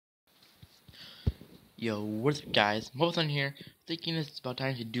Yo, what's up guys? Mobile here, thinking it's about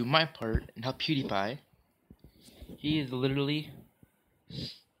time to do my part and help PewDiePie. He is literally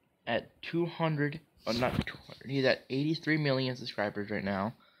at 200, or not 200, he's at 83 million subscribers right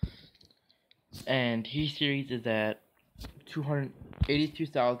now. And his series is at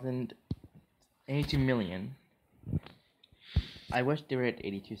 282 million. I wish they were at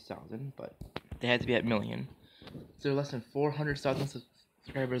 82,000, but they had to be at million. So they're less than 400,000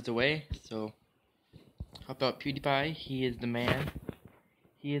 subscribers away, so how about PewDiePie? He is the man.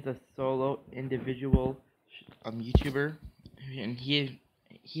 He is a solo individual YouTuber, and he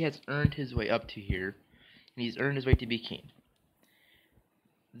has earned his way up to here, and he's earned his way to be king.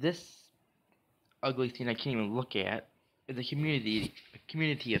 This ugly thing I can't even look at is a community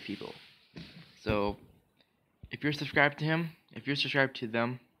of people. So if you're subscribed to him, if you're subscribed to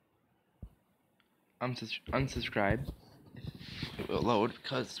them, unsubscribe. It will load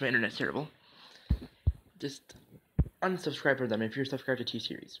because my internet's terrible. Just unsubscribe from them if you're subscribed to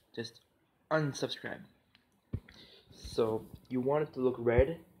T-Series. Just unsubscribe. So you want it to look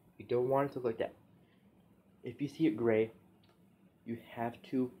red, you don't want it to look like that. If you see it gray, you have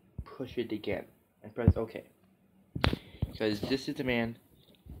to push it again and press OK. Because this is the man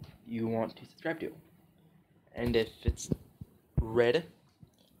you want to subscribe to. And if it's red,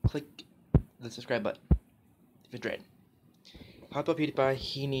 click the subscribe button. If it's red. Help out PewDiePie,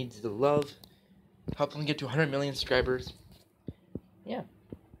 he needs the love. Help them get to 100 million subscribers. Yeah,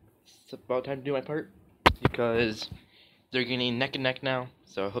 it's about time to do my part because they're getting neck and neck now.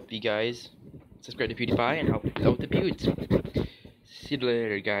 So I hope you guys subscribe to PewDiePie and help out with the Pewds. See you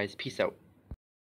later, guys. Peace out.